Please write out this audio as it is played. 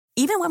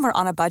Even when we're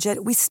on a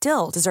budget, we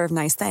still deserve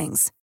nice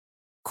things.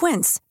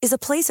 Quince is a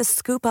place to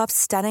scoop up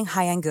stunning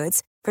high-end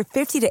goods for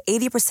 50 to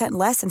 80%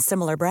 less than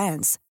similar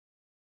brands.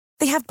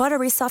 They have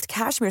buttery soft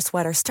cashmere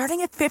sweaters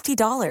starting at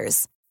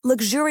 $50,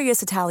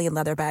 luxurious Italian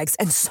leather bags,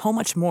 and so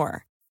much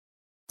more.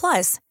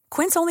 Plus,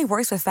 Quince only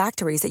works with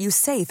factories that use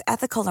safe,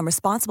 ethical, and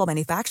responsible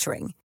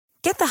manufacturing.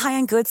 Get the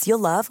high-end goods you'll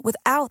love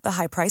without the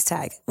high price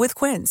tag with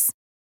Quince.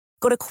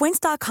 Go to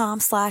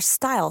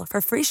quince.com/style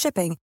for free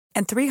shipping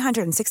and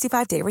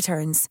 365-day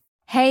returns.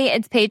 Hey,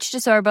 it's Paige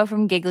DeSorbo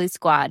from Giggly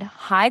Squad.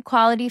 High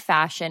quality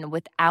fashion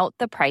without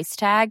the price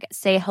tag.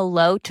 Say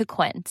hello to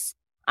Quince.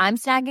 I'm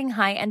snagging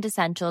high-end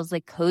essentials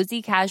like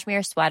cozy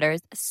cashmere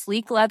sweaters,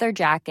 sleek leather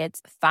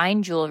jackets,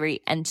 fine jewelry,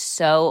 and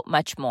so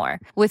much more.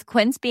 With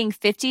Quince being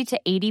 50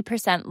 to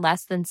 80%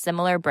 less than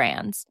similar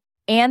brands.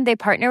 And they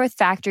partner with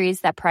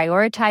factories that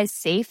prioritize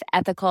safe,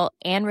 ethical,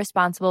 and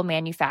responsible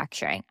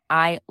manufacturing.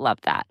 I love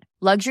that.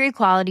 Luxury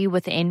quality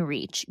within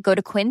reach. Go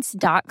to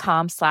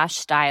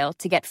quince.com/style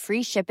to get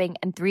free shipping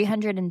and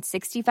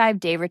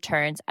 365-day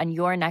returns on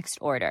your next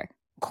order.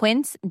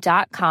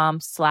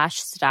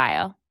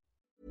 Quince.com/style.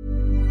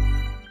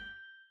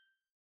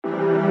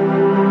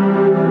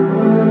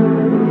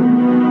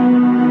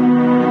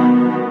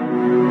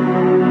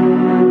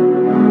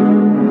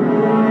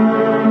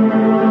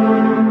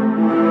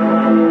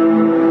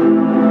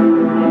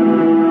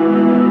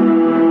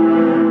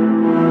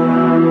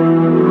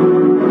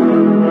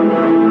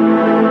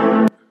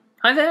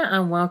 Hi there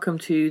and welcome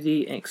to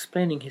the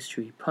Explaining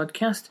History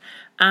podcast,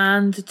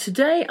 and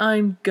today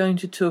I'm going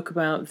to talk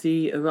about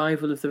the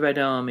arrival of the Red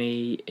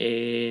Army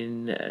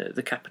in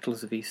the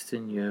capitals of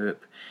Eastern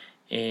Europe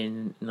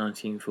in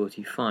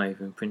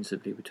 1945, and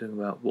principally we're talking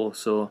about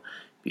Warsaw,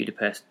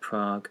 Budapest,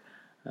 Prague,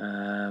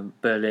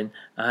 Berlin,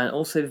 and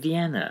also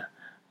Vienna.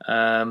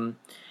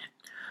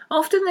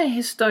 Often the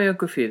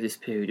historiography of this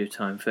period of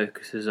time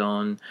focuses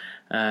on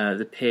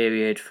the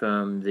period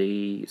from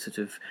the sort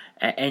of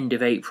end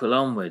of April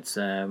onwards,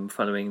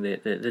 following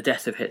the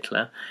death of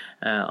Hitler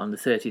on the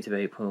 30th of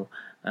April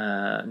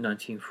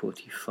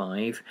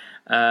 1945,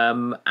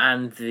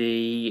 and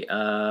the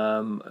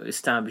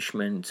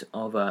establishment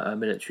of a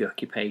military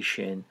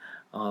occupation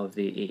of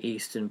the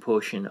eastern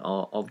portion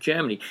of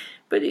Germany.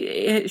 But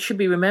it should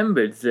be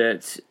remembered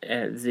that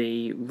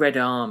the Red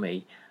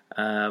Army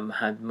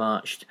had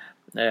marched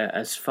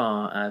as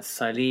far as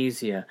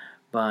Silesia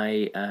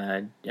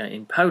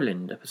in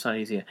Poland, Upper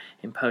Silesia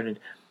in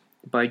Poland,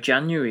 by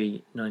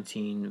January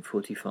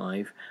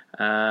 1945,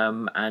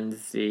 and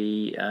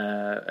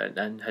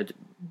had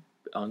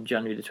on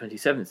January the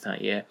 27th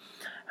that year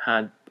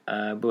had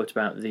brought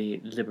about the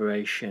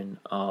liberation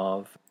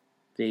of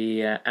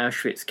the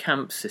Auschwitz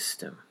camp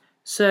system.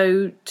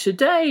 So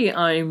today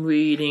I'm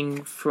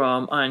reading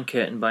from Iron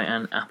Curtain by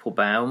Anne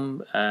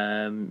Applebaum.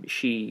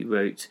 She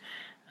wrote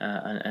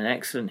an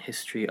excellent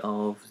history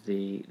of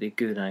the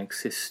Gulag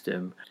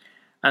system,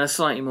 and a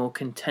slightly more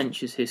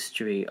contentious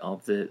history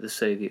of the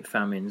Soviet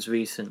famines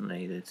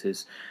recently that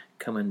has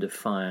come under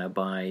fire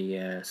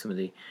by some of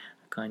the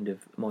kind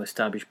of more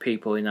established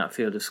people in that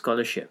field of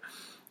scholarship.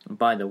 And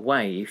by the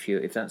way,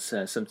 if that's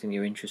something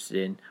you're interested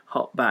in,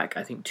 hop back,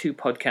 I think 2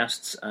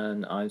 podcasts,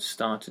 and I've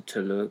started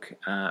to look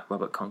at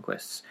Robert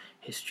Conquest's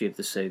History of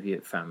the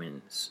Soviet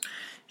Famines.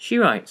 She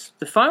writes,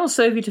 "The final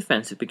Soviet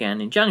offensive began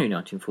in January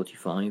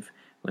 1945,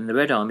 when the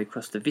Red Army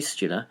crossed the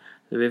Vistula,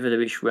 the river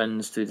which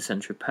runs through the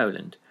centre of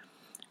Poland.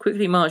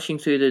 Quickly marching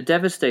through the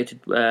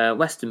devastated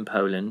western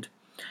Poland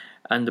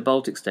and the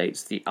Baltic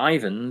states, the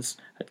Ivans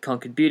had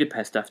conquered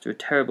Budapest after a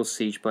terrible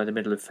siege by the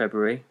middle of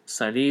February,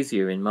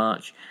 Silesia in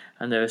March,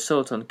 and their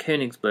assault on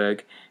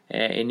Königsberg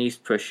in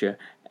East Prussia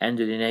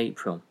ended in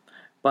April.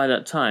 By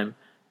that time,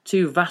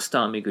 2 vast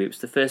army groups,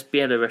 the first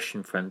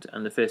Belarusian front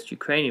and the first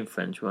Ukrainian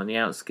front, were on the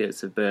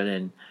outskirts of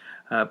Berlin,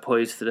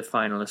 poised for the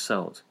final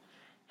assault.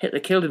 Hitler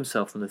killed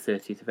himself on the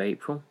 30th of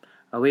April.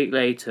 A week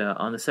later,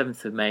 on the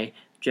 7th of May,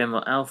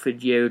 General Alfred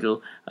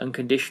Jodl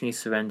unconditionally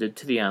surrendered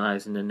to the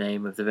Allies in the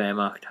name of the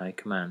Wehrmacht High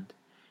Command.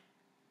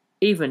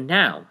 Even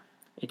now,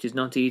 it is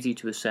not easy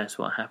to assess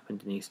what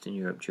happened in Eastern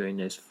Europe during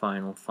those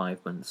final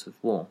 5 months of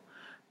war,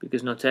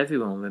 because not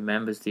everyone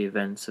remembers the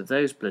events of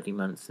those bloody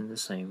months in the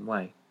same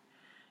way.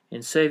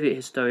 In Soviet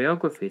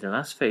historiography, the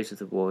last phase of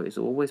the war is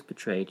always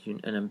portrayed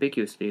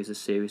unambiguously as a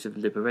series of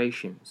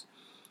liberations.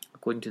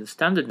 According to the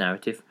standard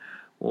narrative,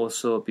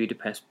 Warsaw,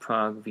 Budapest,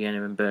 Prague,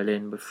 Vienna and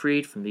Berlin were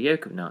freed from the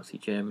yoke of Nazi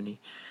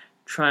Germany.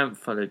 Triumph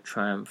followed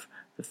triumph,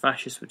 the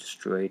fascists were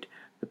destroyed,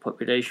 the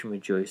population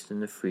rejoiced,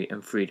 and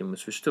freedom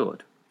was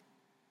restored.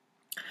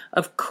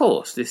 Of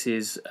course, this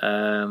is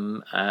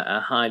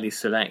a highly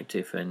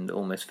selective and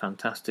almost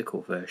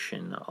fantastical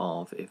version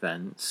of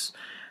events.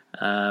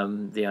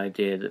 The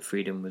idea that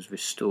freedom was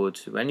restored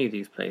to any of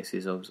these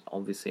places is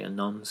obviously a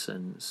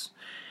nonsense.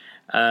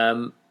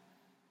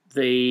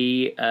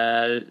 The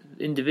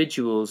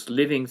individuals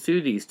living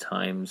through these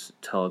times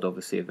told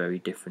obviously a very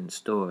different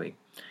story.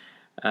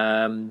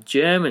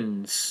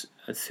 Germans,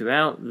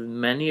 throughout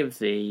many of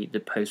the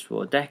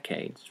post-war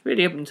decades,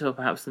 really up until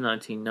perhaps the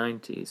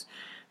 1990s,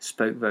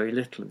 spoke very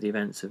little of the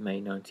events of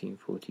May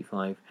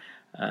 1945,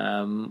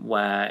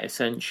 where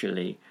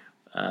essentially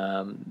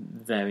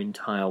their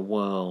entire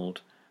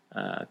world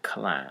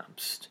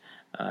collapsed.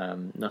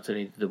 Not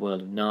only did the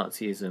world of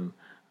Nazism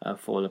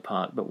fall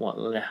apart, but what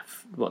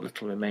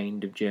little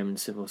remained of German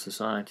civil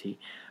society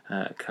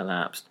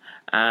collapsed,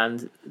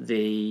 and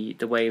the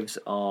waves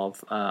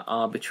of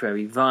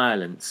arbitrary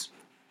violence,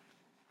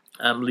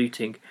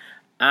 looting,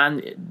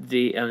 and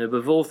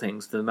above all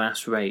things, the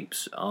mass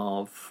rapes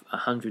of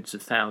hundreds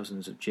of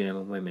thousands of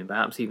German women,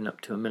 perhaps even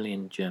up to 1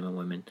 million German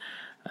women,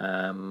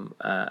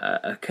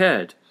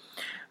 occurred.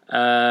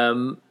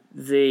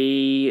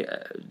 The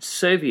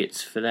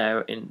Soviets, for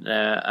their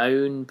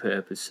own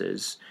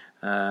purposes,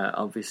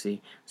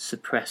 obviously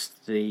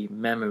suppressed the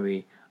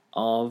memory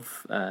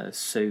of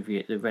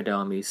the Red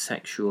Army's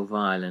sexual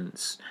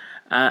violence,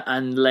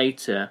 and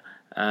later,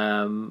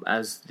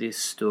 as this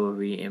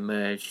story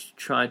emerged,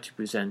 tried to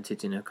present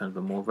it in a kind of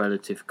a more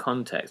relative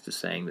context of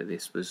saying that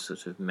this was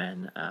sort of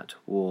men at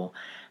war.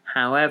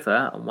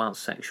 However, while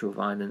sexual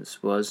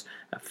violence was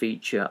a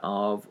feature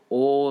of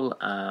all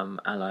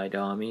Allied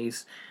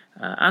armies,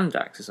 and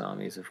Axis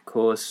armies, of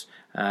course,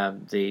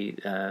 the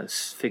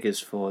figures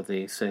for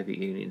the Soviet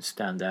Union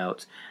stand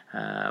out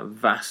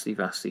vastly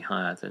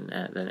higher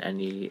than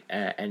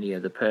any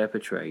other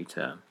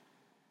perpetrator.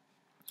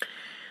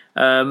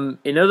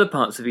 In other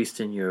parts of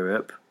Eastern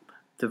Europe,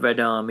 the Red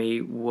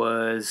Army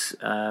was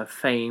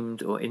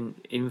famed or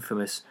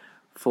infamous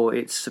for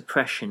its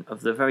suppression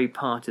of the very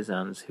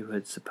partisans who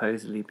had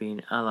supposedly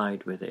been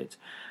allied with it,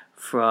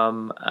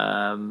 from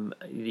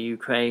the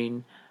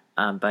Ukraine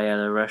and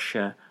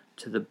Belarus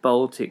to the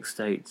Baltic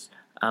states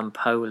and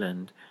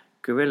Poland.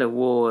 Guerrilla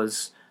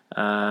wars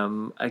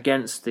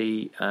against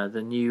the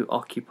new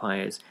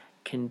occupiers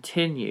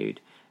continued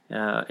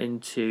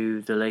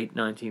into the late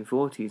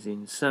 1940s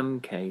in some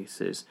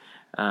cases,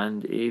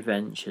 and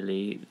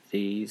eventually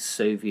the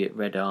Soviet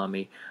Red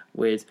Army,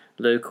 with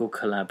local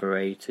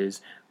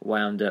collaborators,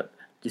 wound up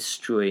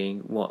destroying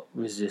what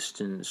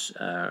resistance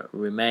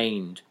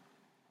remained.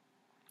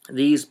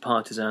 These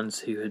partisans,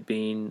 who had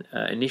been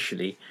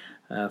initially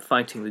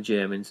fighting the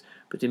Germans,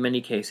 but in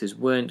many cases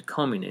weren't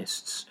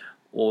communists,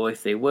 or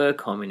if they were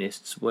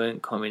communists,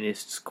 weren't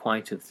communists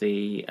quite of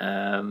the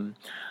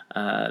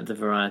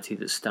variety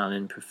that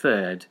Stalin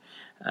preferred,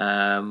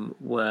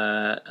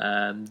 were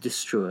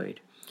destroyed.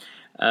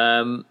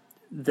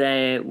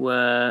 There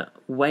were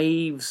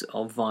waves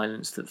of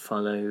violence that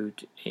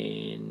followed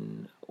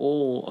in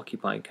all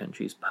occupied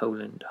countries: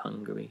 Poland,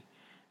 Hungary,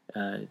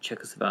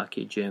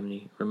 Czechoslovakia,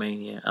 Germany,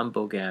 Romania, and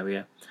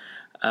Bulgaria.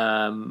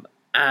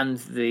 And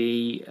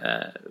the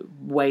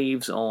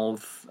waves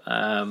of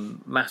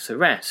mass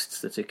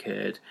arrests that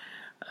occurred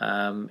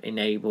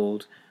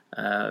enabled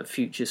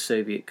future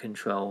Soviet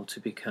control to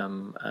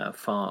become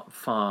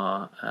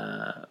far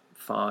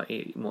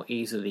more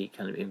easily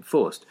kind of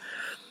enforced.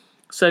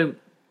 So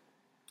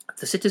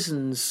the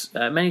citizens,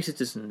 many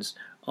citizens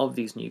of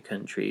these new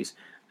countries,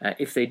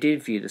 if they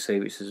did view the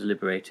Soviets as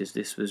liberators,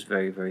 this was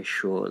very, very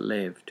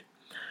short-lived.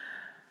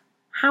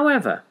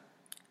 However,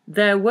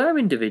 there were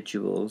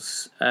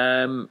individuals,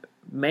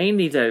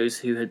 mainly those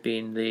who had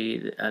been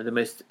the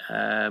most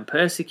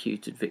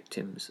persecuted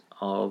victims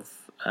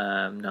of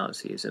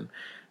Nazism,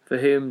 for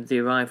whom the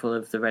arrival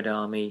of the Red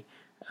Army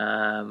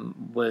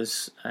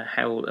was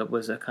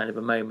a kind of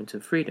a moment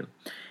of freedom.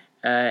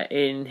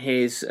 In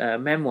his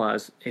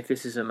memoirs, If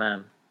This Is a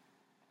Man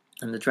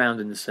and The Drowned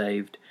and the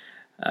Saved,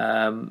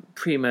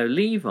 Primo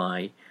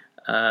Levi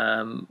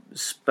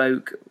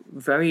spoke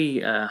very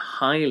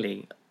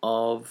highly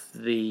of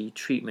the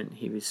treatment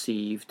he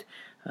received,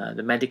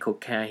 the medical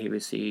care he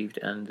received,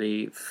 and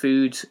the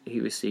foods he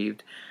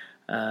received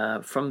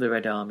from the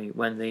Red Army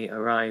when they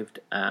arrived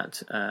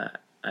at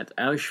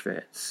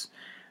Auschwitz.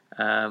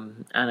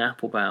 And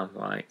Applebaum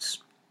writes,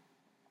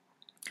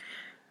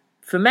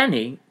 "For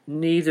many,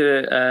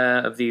 neither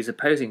of these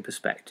opposing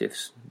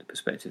perspectives, the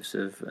perspectives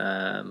of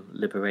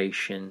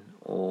liberation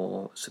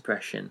or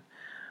suppression,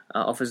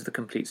 offers the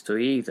complete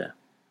story either.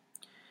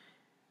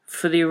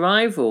 For the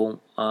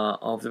arrival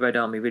of the Red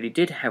Army really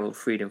did herald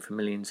freedom for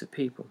millions of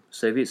people.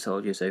 Soviet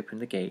soldiers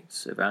opened the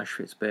gates of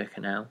Auschwitz,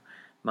 Birkenau,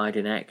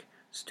 Majdanek,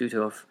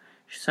 Stutthof,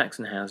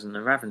 Sachsenhausen,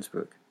 and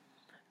Ravensbrück.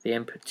 They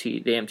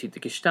emptied the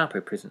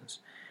Gestapo prisons.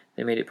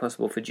 They made it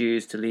possible for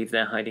Jews to leave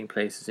their hiding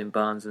places in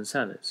barns and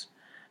cellars,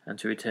 and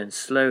to return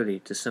slowly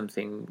to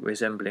something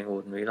resembling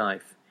ordinary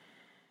life.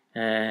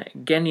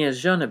 Genia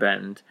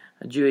Zonabend,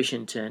 a Jewish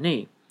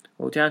internee,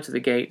 walked out to the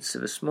gates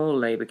of a small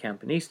labour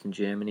camp in eastern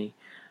Germany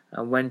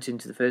and went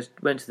to the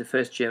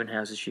first German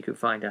houses she could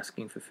find,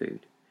 asking for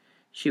food.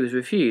 She was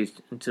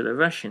refused until a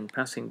Russian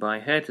passing by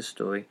heard the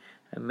story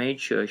and made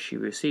sure she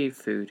received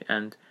food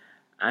and,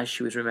 as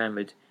she was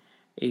remembered,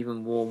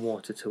 even warm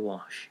water to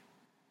wash."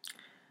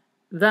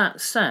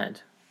 That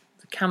said,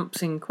 the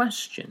camps in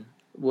question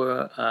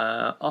were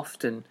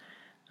often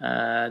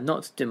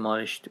not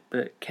demolished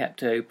but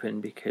kept open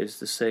because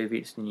the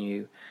Soviets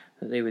knew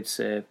that they would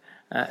serve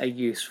a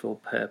useful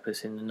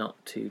purpose in the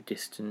not too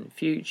distant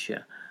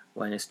future.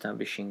 when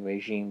establishing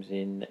regimes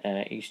in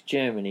East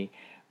Germany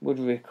would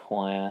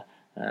require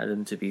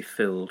them to be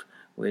filled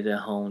with a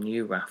whole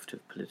new raft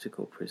of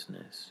political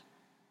prisoners.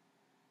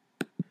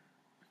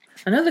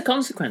 Another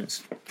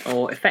consequence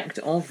or effect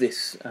of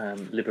this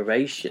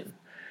liberation,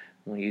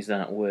 we'll use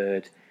that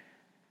word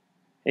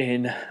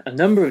in a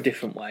number of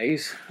different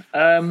ways,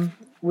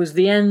 was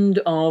the end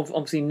of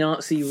obviously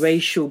Nazi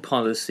racial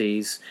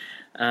policies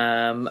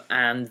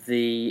and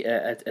the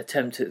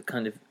attempt at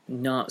kind of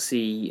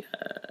Nazi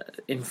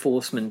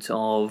enforcement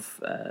of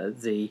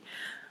the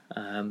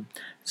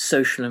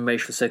social and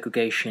racial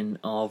segregation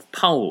of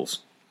Poles.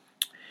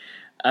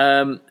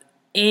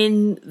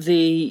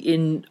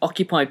 In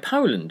occupied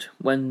Poland,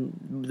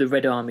 when the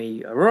Red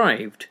Army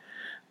arrived,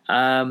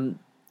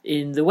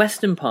 in the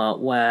western part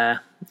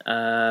where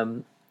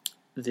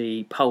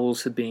the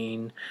Poles had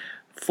been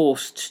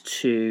forced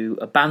to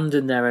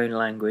abandon their own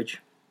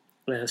language,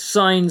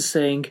 signs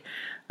saying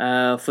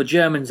for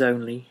Germans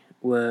only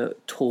were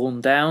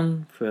torn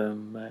down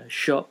from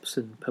shops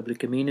and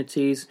public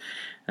amenities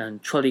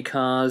and trolley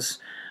cars,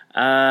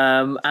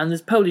 and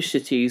the Polish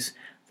cities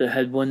that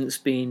had once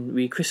been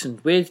rechristened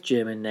with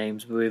German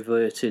names were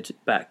reverted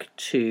back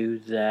to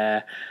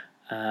their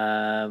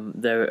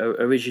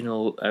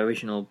original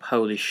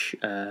Polish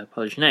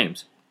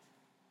names.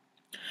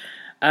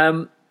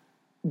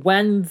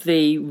 When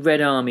the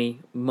Red Army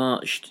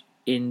marched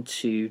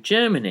into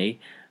Germany,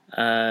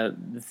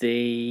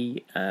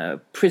 the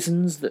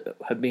prisons that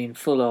had been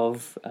full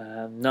of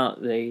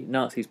the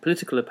Nazis'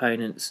 political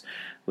opponents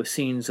were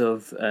scenes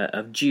of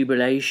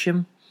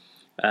jubilation.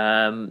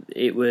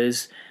 It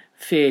was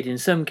feared in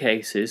some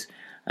cases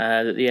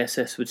that the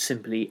SS would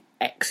simply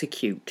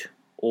execute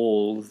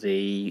all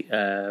the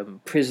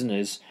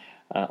prisoners,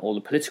 all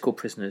the political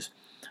prisoners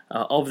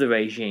of the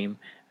regime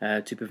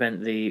to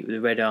prevent the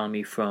Red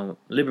Army from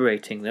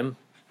liberating them.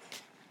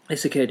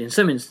 This occurred in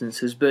some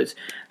instances, but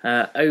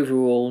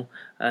overall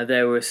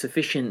there were a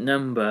sufficient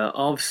number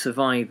of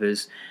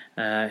survivors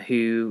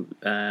who,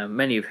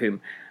 many of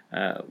whom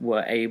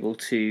were able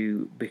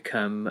to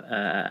become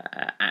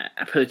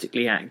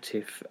politically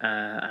active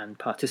and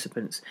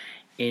participants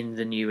in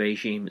the new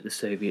regime that the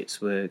Soviets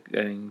were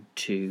going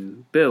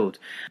to build.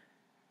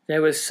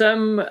 There were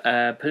some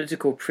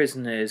political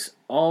prisoners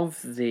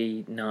of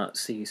the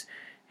Nazis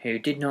who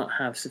did not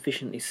have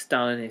sufficiently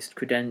Stalinist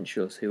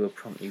credentials, who were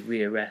promptly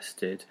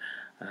rearrested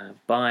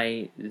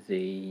by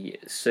the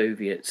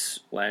Soviets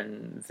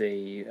when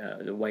the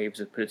waves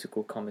of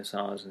political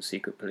commissars and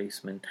secret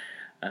policemen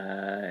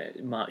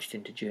marched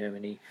into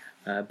Germany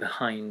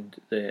behind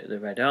the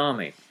Red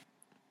Army.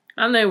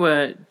 And there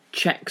were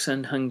Czechs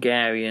and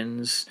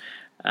Hungarians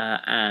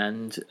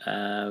and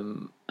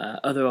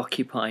other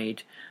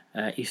occupied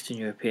Eastern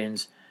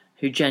Europeans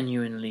who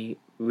genuinely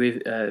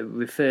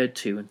referred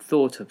to and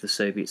thought of the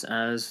Soviets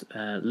as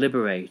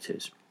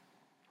liberators.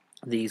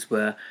 These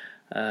were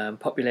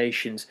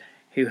populations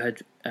who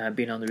had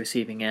been on the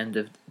receiving end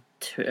of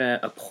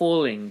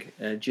appalling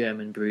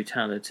German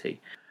brutality.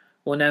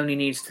 One only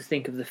needs to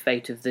think of the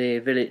fate of the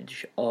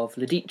village of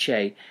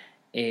Lidice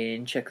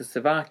in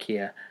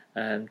Czechoslovakia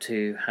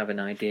to have an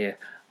idea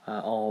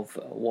of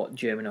what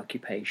German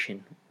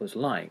occupation was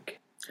like.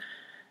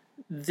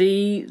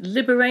 The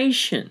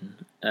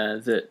liberation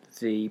that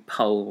the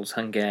Poles,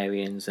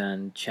 Hungarians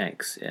and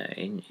Czechs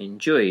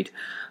enjoyed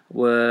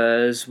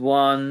was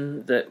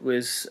one that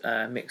was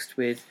mixed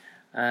with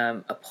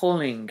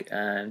appalling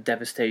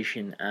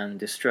devastation and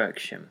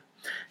destruction.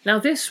 Now,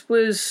 this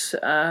was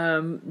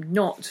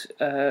not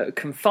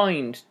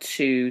confined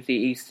to the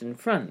Eastern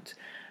Front.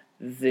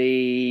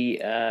 The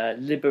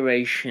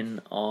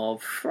liberation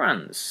of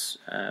France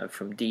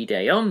from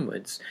D-Day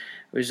onwards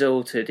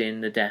resulted in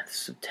the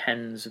deaths of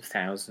tens of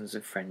thousands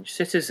of French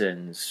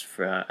citizens,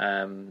 for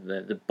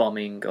the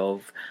bombing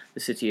of the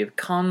city of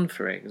Caen,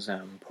 for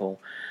example,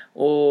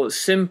 or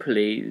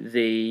simply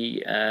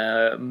the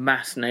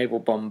mass naval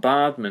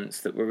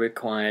bombardments that were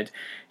required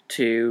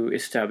to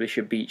establish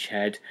a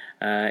beachhead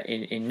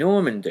in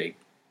Normandy.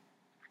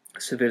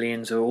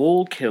 Civilians are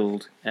all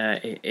killed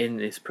in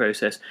this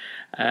process,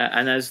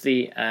 and as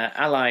the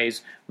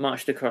Allies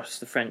marched across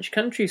the French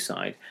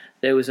countryside,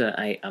 there was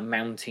a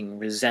mounting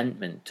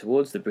resentment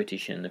towards the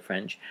British and the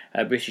French,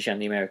 British and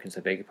the Americans,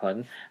 I beg your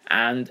pardon,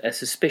 and a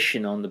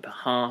suspicion on the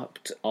behalf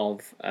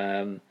of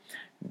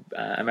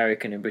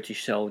American and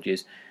British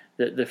soldiers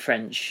that the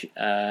French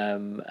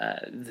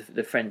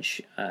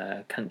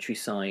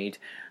countryside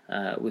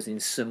was in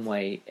some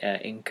way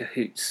in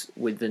cahoots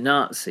with the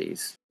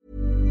Nazis.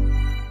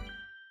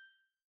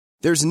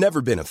 There's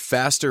never been a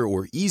faster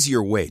or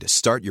easier way to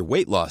start your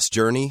weight loss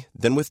journey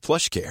than with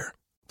PlushCare.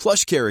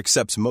 PlushCare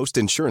accepts most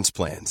insurance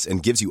plans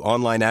and gives you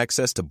online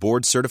access to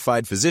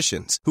board-certified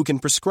physicians who can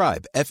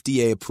prescribe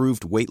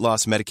FDA-approved weight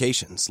loss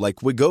medications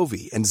like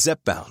Wegovy and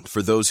Zepbound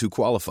for those who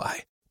qualify.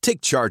 Take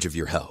charge of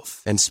your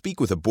health and speak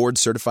with a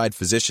board-certified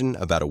physician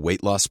about a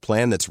weight loss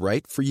plan that's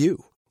right for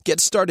you. Get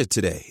started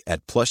today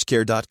at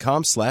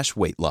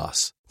plushcare.com/weight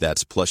loss.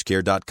 That's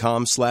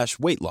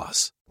plushcare.com/weight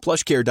loss.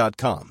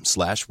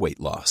 plushcare.com/weight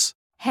loss.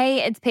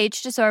 Hey, it's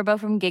Paige DeSorbo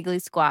from Giggly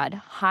Squad.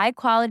 High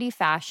quality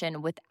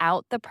fashion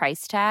without the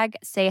price tag.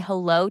 Say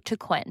hello to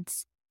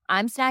Quince.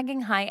 I'm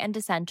snagging high-end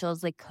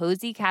essentials like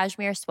cozy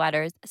cashmere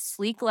sweaters,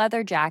 sleek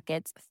leather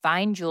jackets,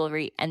 fine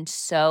jewelry, and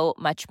so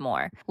much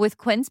more. With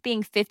Quince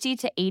being 50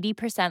 to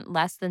 80%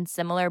 less than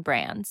similar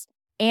brands.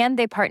 And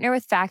they partner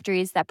with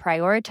factories that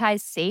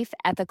prioritize safe,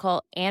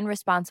 ethical, and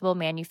responsible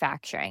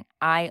manufacturing.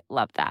 I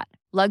love that.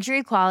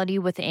 Luxury quality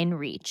within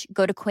reach.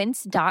 Go to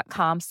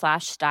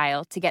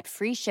quince.com/style to get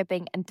free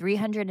shipping and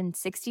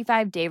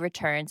 365-day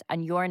returns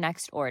on your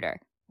next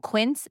order.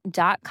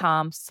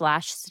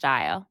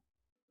 Quince.com/style.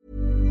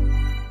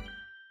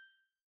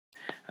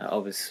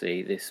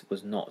 Obviously, this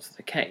was not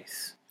the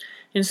case.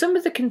 In some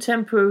of the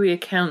contemporary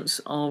accounts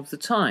of the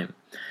time,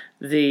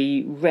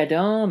 the Red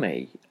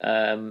Army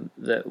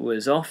that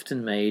was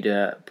often made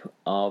up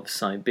of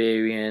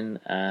Siberian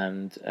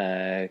and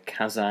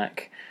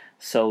Kazakh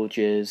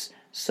soldiers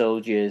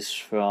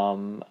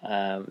from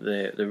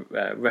the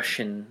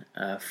Russian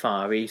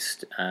Far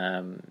East.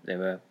 There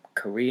were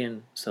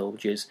Korean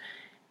soldiers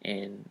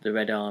in the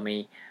Red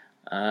Army.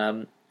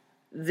 There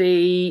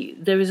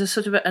is a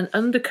sort of an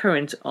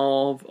undercurrent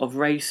of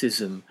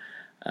racism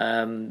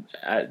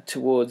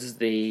towards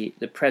the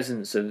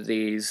presence of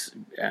these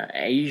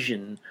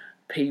Asian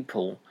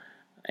people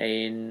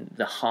in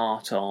the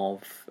heart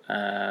of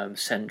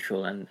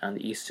Central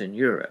and Eastern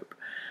Europe.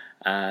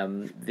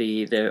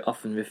 They're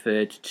often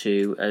referred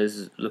to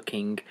as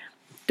looking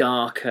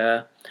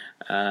darker,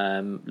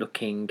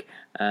 looking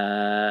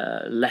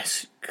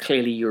less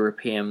clearly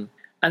European.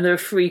 And there are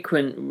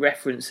frequent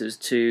references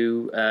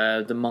to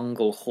the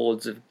Mongol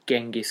hordes of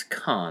Genghis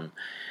Khan.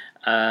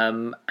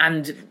 And,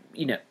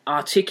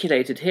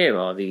 articulated here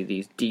are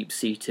these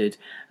deep-seated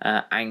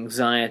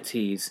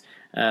anxieties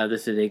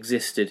that had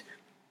existed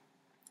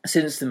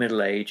since the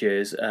Middle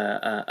Ages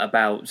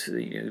about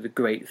the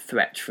great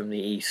threat from the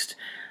East.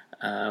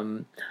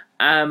 And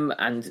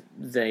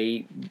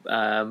they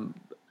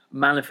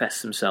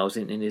manifest themselves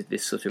in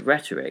this sort of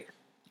rhetoric.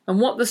 And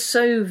what the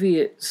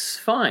Soviets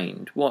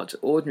find, what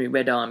ordinary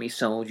Red Army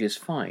soldiers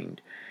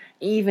find,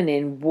 even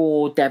in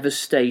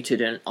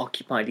war-devastated and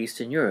occupied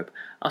Eastern Europe,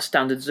 are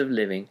standards of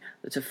living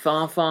that are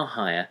far, far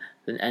higher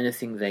than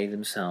anything they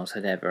themselves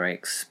had ever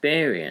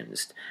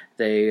experienced.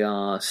 They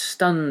are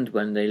stunned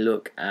when they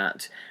look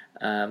at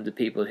the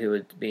people who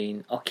had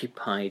been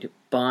occupied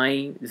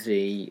by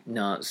the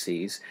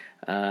Nazis,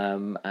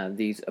 and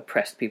these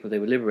oppressed people they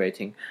were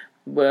liberating,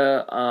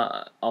 were,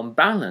 on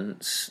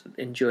balance,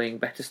 enjoying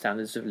better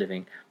standards of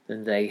living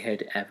than they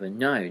had ever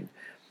known.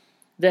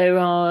 There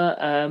are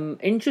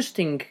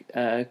interesting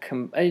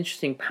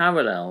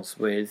parallels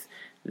with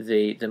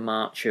the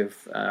march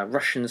of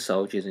Russian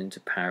soldiers into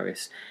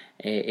Paris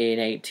in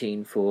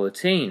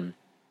 1814.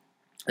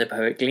 The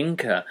poet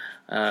Glinka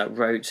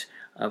wrote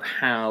of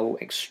how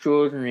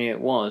extraordinary it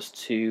was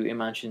to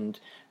imagine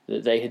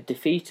that they had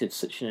defeated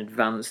such an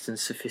advanced and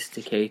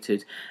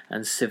sophisticated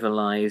and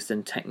civilized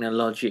and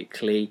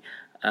technologically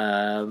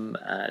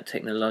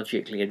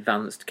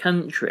advanced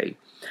country.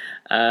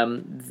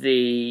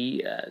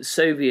 The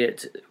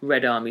Soviet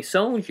Red Army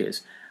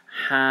soldiers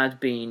had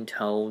been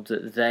told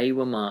that they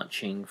were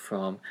marching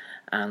from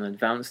an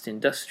advanced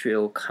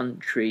industrial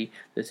country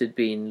that had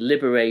been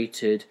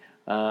liberated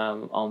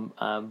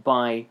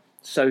by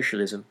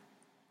socialism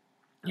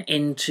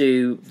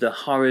into the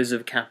horrors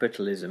of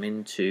capitalism,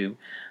 into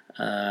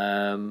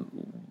a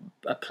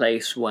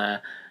place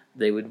where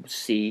they would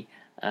see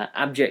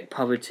abject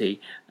poverty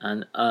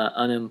and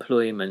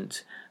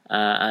unemployment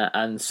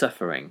and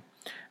suffering.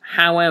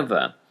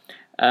 However,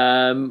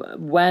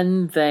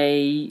 when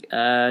they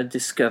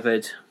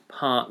discovered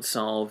parts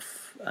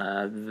of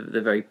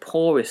the very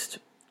poorest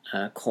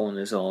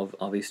corners of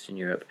Eastern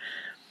Europe,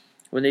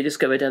 when they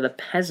discovered other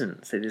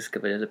peasants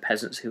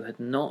who had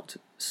not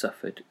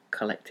suffered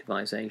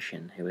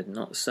collectivization, who had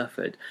not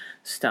suffered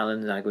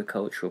Stalin's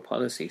agricultural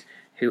policies,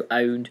 who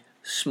owned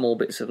small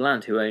bits of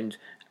land, who owned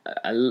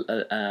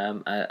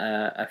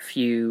a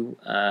few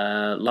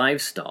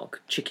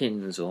livestock,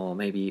 chickens or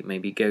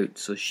maybe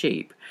goats or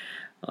sheep.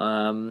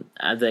 And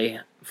they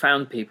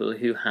found people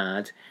who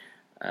had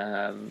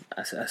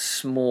a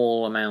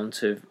small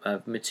amount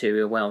of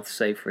material wealth,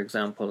 say for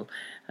example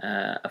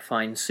a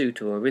fine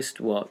suit or a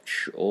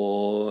wristwatch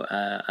or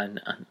an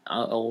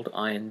old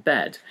iron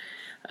bed.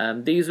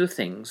 These were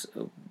things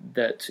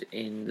that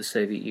in the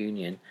Soviet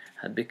Union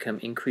had become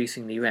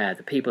increasingly rare.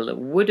 The people that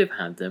would have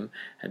had them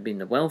had been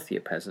the wealthier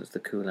peasants, the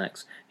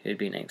kulaks, who had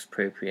been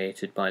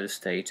expropriated by the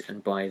state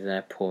and by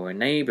their poorer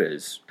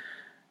neighbours.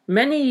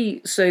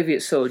 Many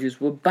Soviet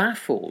soldiers were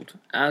baffled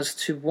as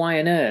to why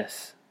on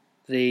earth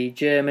the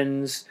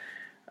Germans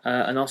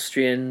and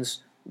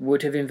Austrians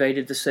would have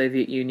invaded the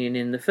Soviet Union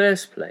in the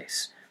first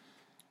place.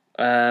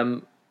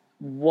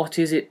 What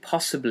is it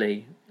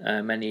possibly,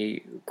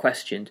 many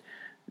questioned,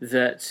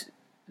 that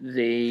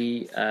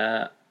the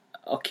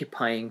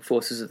occupying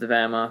forces of the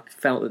Wehrmacht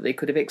felt that they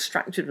could have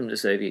extracted from the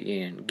Soviet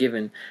Union,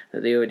 given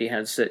that they already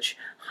had such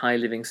high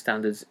living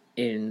standards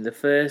in the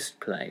first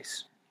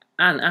place?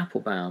 Anne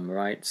Applebaum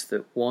writes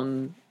that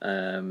one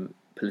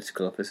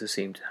political officer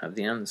seemed to have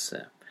the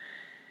answer.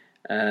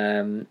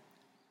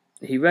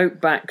 He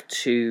wrote back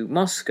to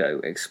Moscow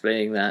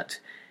explaining that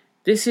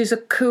this is a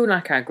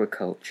kulak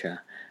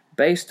agriculture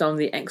based on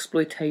the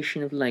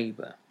exploitation of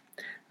labour.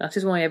 That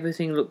is why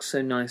everything looks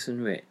so nice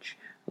and rich.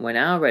 And when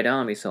our Red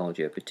Army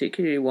soldier,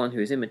 particularly one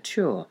who is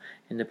immature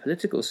in the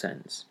political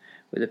sense,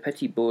 with a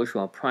petty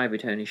bourgeois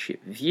private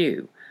ownership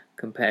view,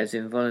 compares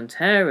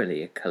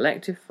involuntarily a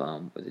collective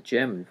farm with a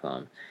German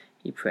farm,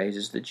 he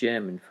praises the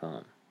German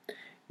farm.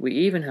 We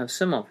even have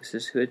some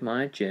officers who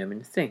admire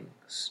German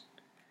things.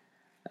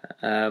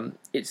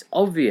 It's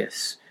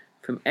obvious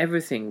from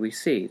everything we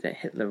see that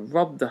Hitler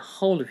robbed the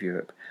whole of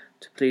Europe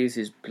to please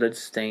his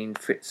blood-stained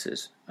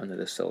Fritzers,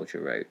 another soldier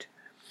wrote.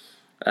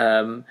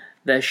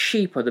 Their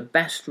sheep are the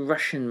best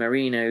Russian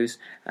merinos,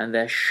 and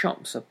their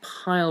shops are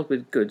piled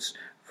with goods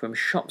from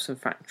shops and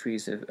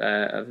factories of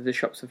the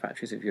shops and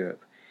factories of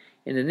Europe.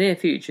 In the near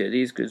future,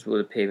 these goods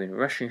will appear in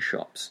Russian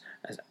shops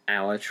as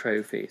our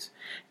trophies.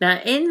 Now,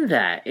 in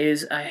there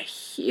is a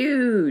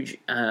huge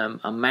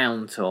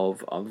amount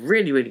of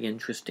really, really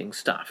interesting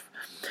stuff.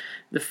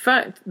 The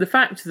fact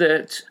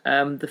that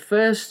the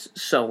first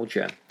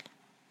soldier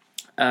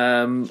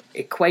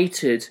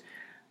equated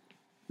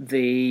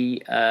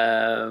the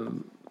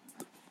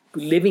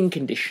living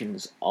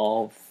conditions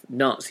of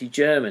Nazi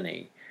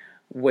Germany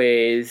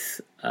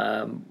with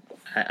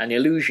an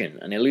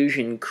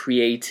illusion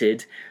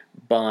created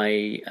by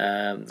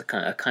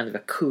a kind of a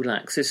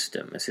kulak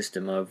system, a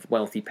system of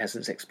wealthy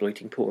peasants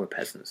exploiting poorer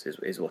peasants,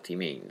 is what he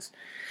means.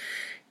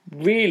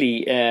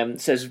 Really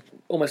says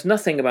almost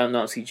nothing about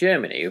Nazi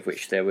Germany, of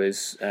which there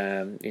was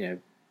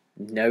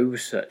no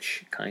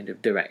such kind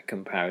of direct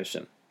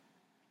comparison.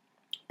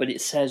 But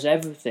it says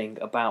everything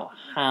about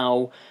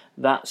how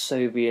that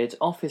Soviet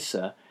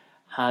officer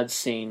had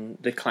seen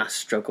the class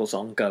struggles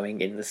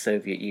ongoing in the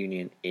Soviet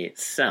Union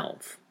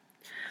itself,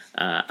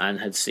 and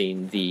had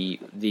seen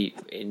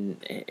in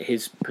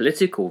his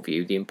political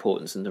view the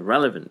importance and the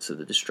relevance of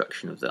the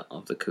destruction of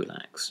the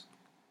kulaks.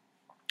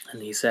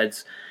 And he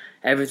says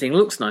everything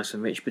looks nice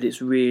and rich, but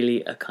it's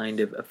really a kind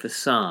of a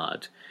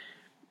facade.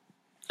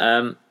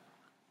 The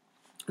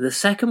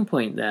second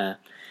point there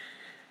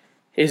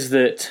is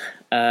that,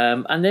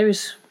 and there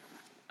is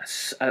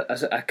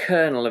a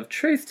kernel of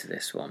truth to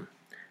this one,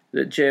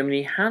 that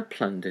Germany had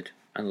plundered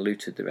and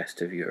looted the rest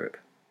of Europe,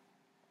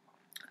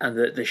 and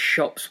that the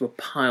shops were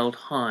piled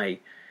high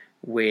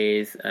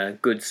with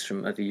goods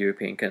from other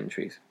European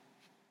countries.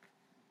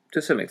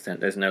 To some extent,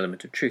 there's an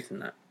element of truth in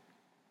that.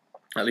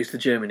 At least the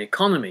German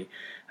economy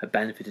had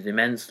benefited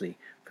immensely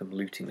from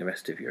looting the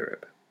rest of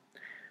Europe.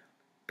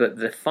 But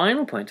the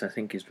final point I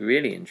think is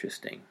really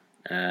interesting,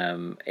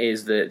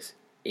 is that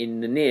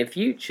in the near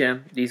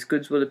future, these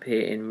goods will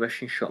appear in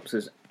Russian shops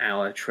as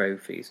our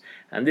trophies.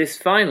 And this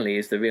finally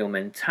is the real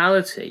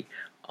mentality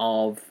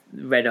of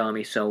Red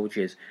Army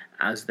soldiers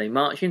as they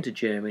march into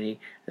Germany,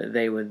 that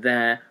they were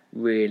there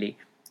really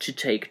to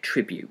take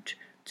tribute,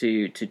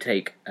 to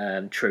take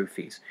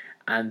trophies,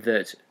 and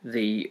that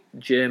the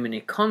German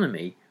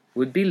economy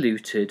would be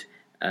looted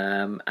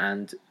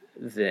and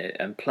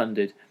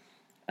plundered,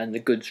 and the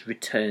goods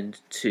returned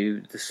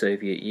to the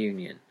Soviet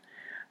Union.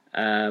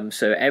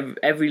 So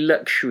every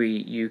luxury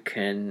you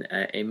can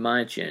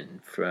imagine,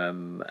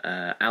 from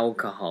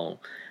alcohol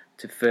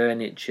to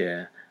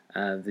furniture,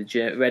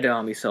 the Red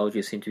Army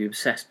soldiers seem to be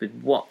obsessed with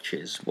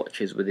watches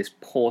with this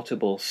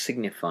portable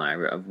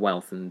signifier of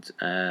wealth and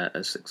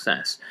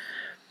success.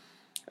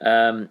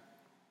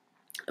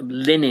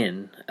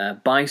 Linen,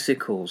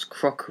 bicycles,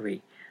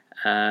 crockery.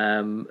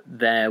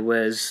 There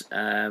was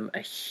a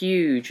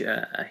huge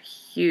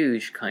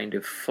kind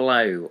of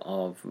flow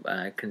of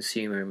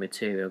consumer and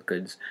material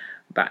goods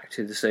back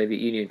to the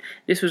Soviet Union.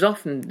 This was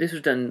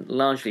done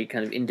largely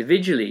kind of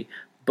individually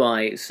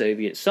by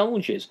Soviet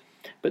soldiers,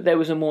 but there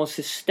was a more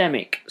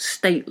systemic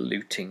state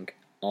looting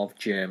of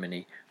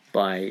Germany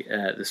by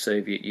the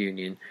Soviet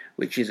Union,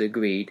 which is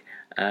agreed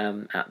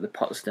at the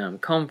Potsdam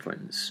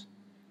Conference.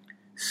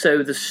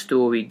 So the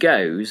story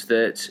goes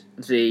that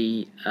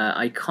the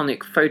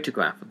iconic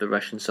photograph of the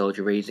Russian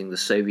soldier raising the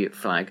Soviet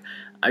flag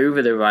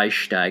over the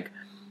Reichstag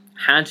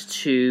had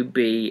to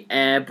be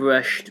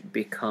airbrushed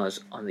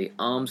because on the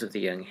arms of the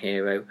young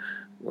hero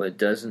were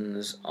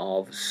dozens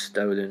of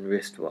stolen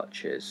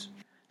wristwatches.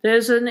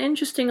 There's an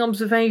interesting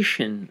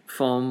observation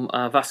from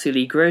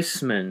Vasily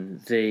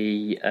Grossman,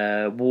 the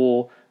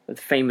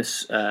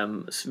famous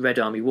Red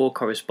Army war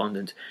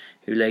correspondent,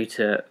 who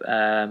later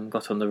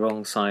got on the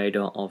wrong side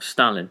of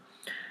Stalin.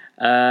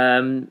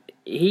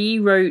 He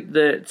wrote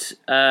that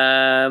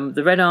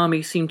the Red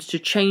Army seemed to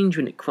change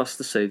when it crossed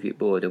the Soviet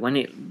border, when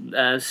it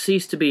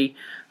ceased to be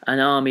an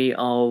army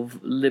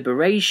of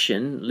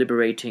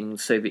liberating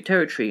Soviet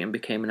territory, and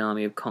became an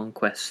army of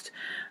conquest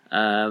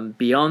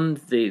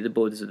beyond the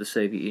borders of the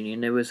Soviet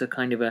Union. There was a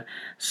kind of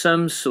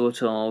some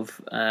sort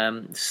of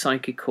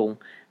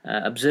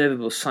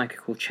observable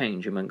psychical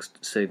change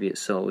amongst Soviet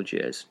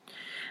soldiers.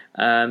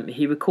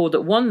 He recalled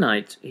that one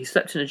night he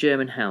slept in a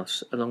German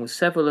house along with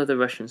several other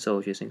Russian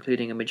soldiers,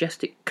 including a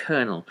majestic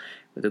colonel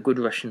with a good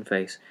Russian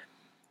face,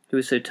 He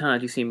was so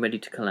tired he seemed ready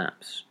to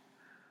collapse.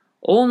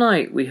 All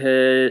night we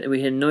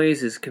hear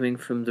noises coming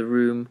from the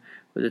room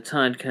where the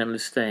tired Colonel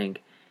is staying.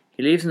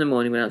 He leaves in the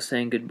morning without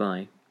saying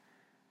goodbye.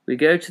 We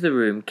go to the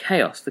room.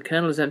 Chaos. The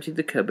Colonel has emptied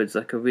the cupboards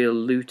like a real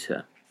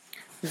looter.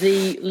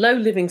 The low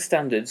living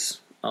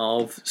standards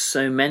of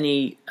so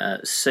many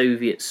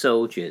Soviet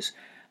soldiers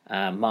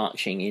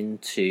marching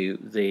into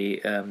the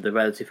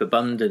relative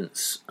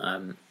abundance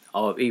of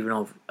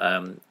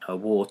a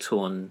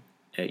war-torn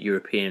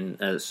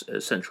European,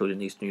 Central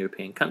and Eastern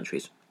European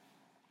countries,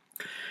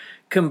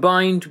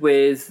 combined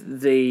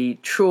with the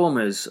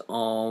traumas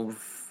of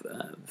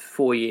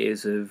 4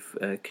 years of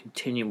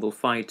continual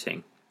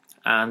fighting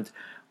and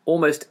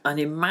almost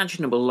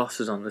unimaginable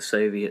losses on the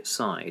Soviet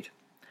side,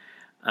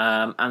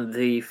 and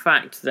the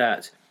fact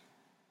that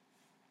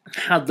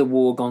had the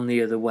war gone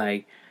the other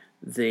way,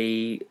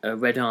 the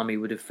Red Army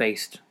would have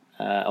faced,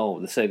 or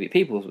the Soviet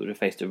peoples would have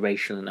faced a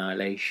racial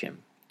annihilation,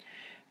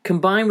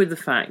 combined with the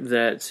fact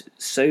that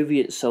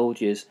Soviet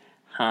soldiers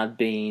had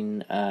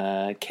been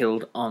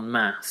killed en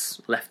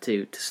masse, left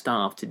to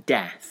starve to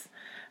death,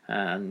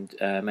 and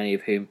many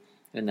of whom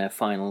in their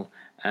final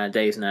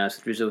days and hours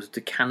had resorted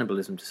to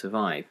cannibalism to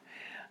survive,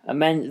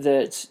 meant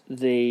that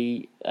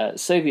the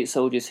Soviet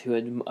soldiers who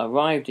had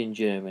arrived in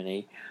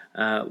Germany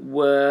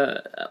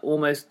were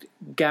almost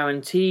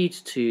guaranteed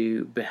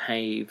to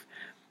behave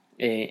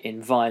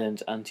in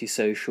violent,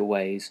 antisocial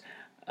ways,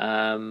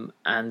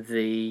 and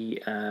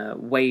the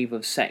wave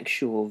of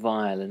sexual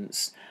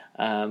violence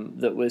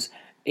that was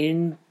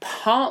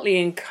partly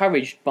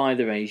encouraged by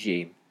the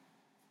regime,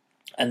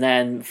 and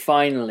then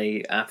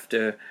finally,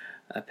 after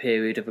a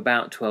period of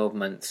about 12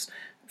 months,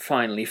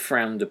 finally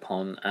frowned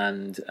upon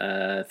and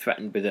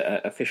threatened with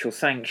official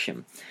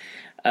sanction.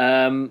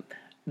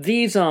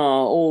 These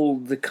are all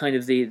the kind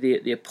of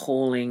the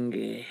appalling,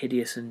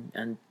 hideous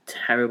and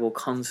terrible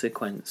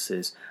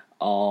consequences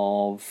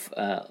of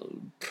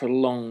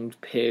prolonged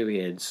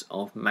periods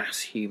of mass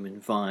human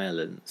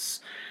violence,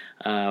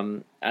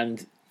 and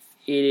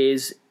it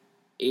is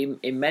in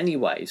many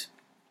ways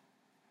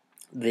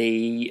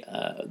the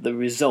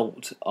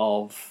result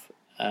of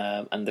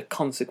and the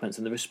consequence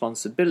and the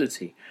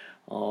responsibility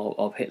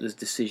of Hitler's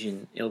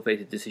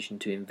ill-fated decision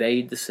to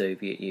invade the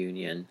Soviet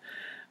Union,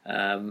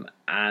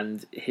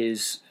 and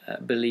his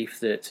belief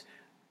that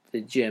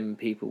the German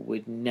people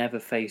would never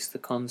face the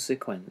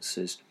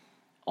consequences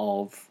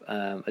of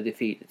a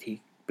defeat that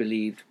he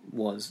believed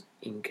was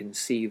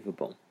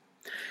inconceivable.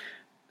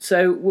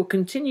 So we'll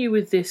continue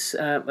with this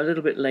a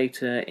little bit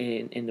later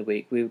in the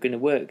week. We're going to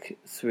work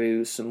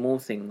through some more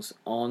things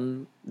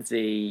on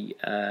the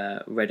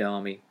Red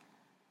Army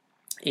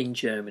in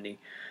Germany.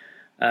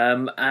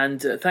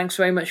 And thanks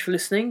very much for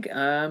listening.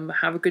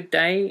 Have a good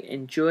day,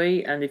 enjoy,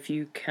 and if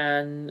you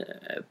can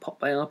pop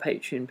by our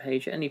Patreon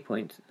page at any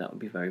point, that would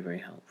be very, very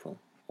helpful.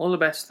 All the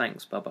best,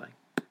 thanks, bye-bye.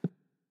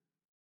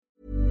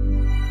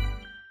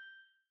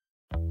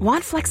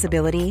 Want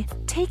flexibility?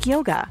 Take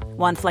yoga.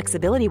 Want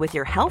flexibility with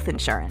your health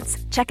insurance?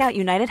 Check out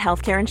United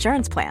Healthcare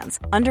Insurance Plans.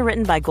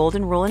 Underwritten by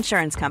Golden Rule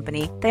Insurance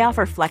Company, they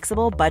offer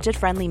flexible,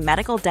 budget-friendly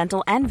medical,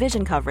 dental, and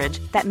vision coverage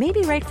that may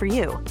be right for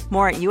you.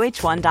 More at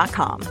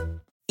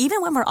uh1.com.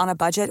 Even when we're on a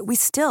budget, we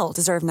still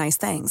deserve nice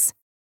things.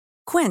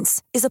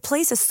 Quince is a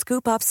place to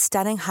scoop up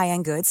stunning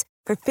high-end goods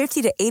for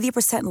 50 to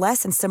 80%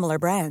 less than similar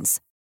brands.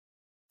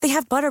 They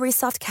have buttery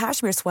soft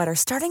cashmere sweaters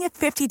starting at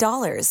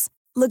 $50,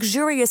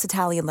 luxurious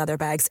Italian leather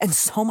bags, and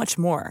so much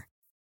more.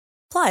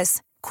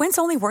 Plus, Quince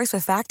only works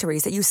with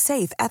factories that use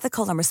safe,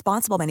 ethical, and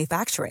responsible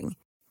manufacturing.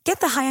 Get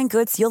the high-end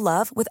goods you'll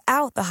love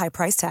without the high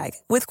price tag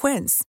with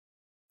Quince.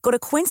 Go to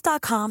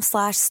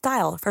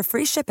quince.com/style for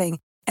free shipping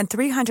and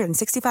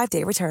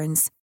 365-day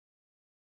returns.